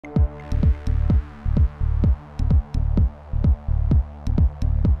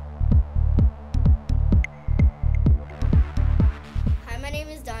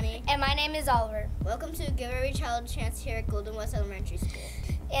is Oliver. Welcome to Give Every Child a Chance here at Golden West Elementary School.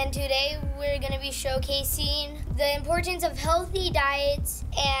 And today we're going to be showcasing the importance of healthy diets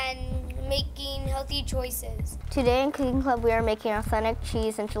and making healthy choices. Today in Cooking Club we are making authentic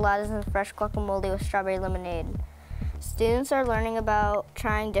cheese enchiladas and fresh guacamole with strawberry lemonade. Students are learning about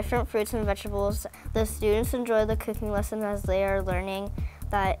trying different fruits and vegetables. The students enjoy the cooking lesson as they are learning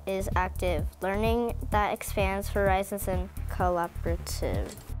that is active, learning that expands horizons and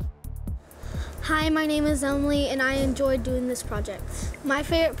collaborative. Hi, my name is Emily and I enjoyed doing this project. My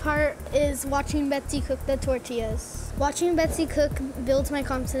favorite part is watching Betsy cook the tortillas. Watching Betsy cook builds my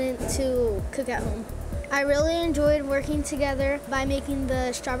confidence to cook at home. I really enjoyed working together by making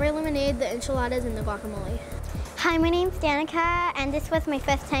the strawberry lemonade, the enchiladas, and the guacamole. Hi, my name's Danica and this was my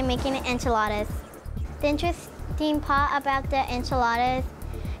first time making enchiladas. The interesting part about the enchiladas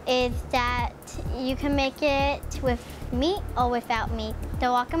is that you can make it with meat or without meat. The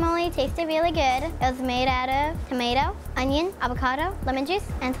guacamole tasted really good. It was made out of tomato, onion, avocado, lemon juice,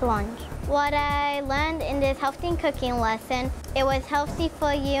 and cilantro. What I learned in this healthy cooking lesson, it was healthy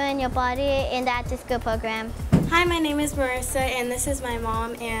for you and your body in the After School program. Hi, my name is Marissa and this is my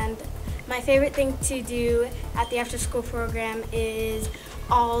mom, and my favorite thing to do at the After School program is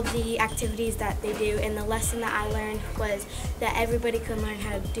all the activities that they do, and the lesson that I learned was that everybody can learn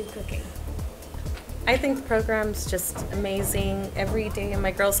how to do cooking. I think the program's just amazing. Every day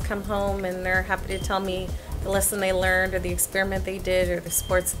my girls come home and they're happy to tell me the lesson they learned or the experiment they did or the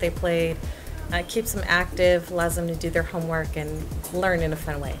sports that they played. It keeps them active, allows them to do their homework and learn in a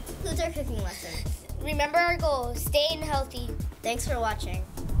fun way. Who's our cooking lesson? Remember our goal, staying healthy. Thanks for watching.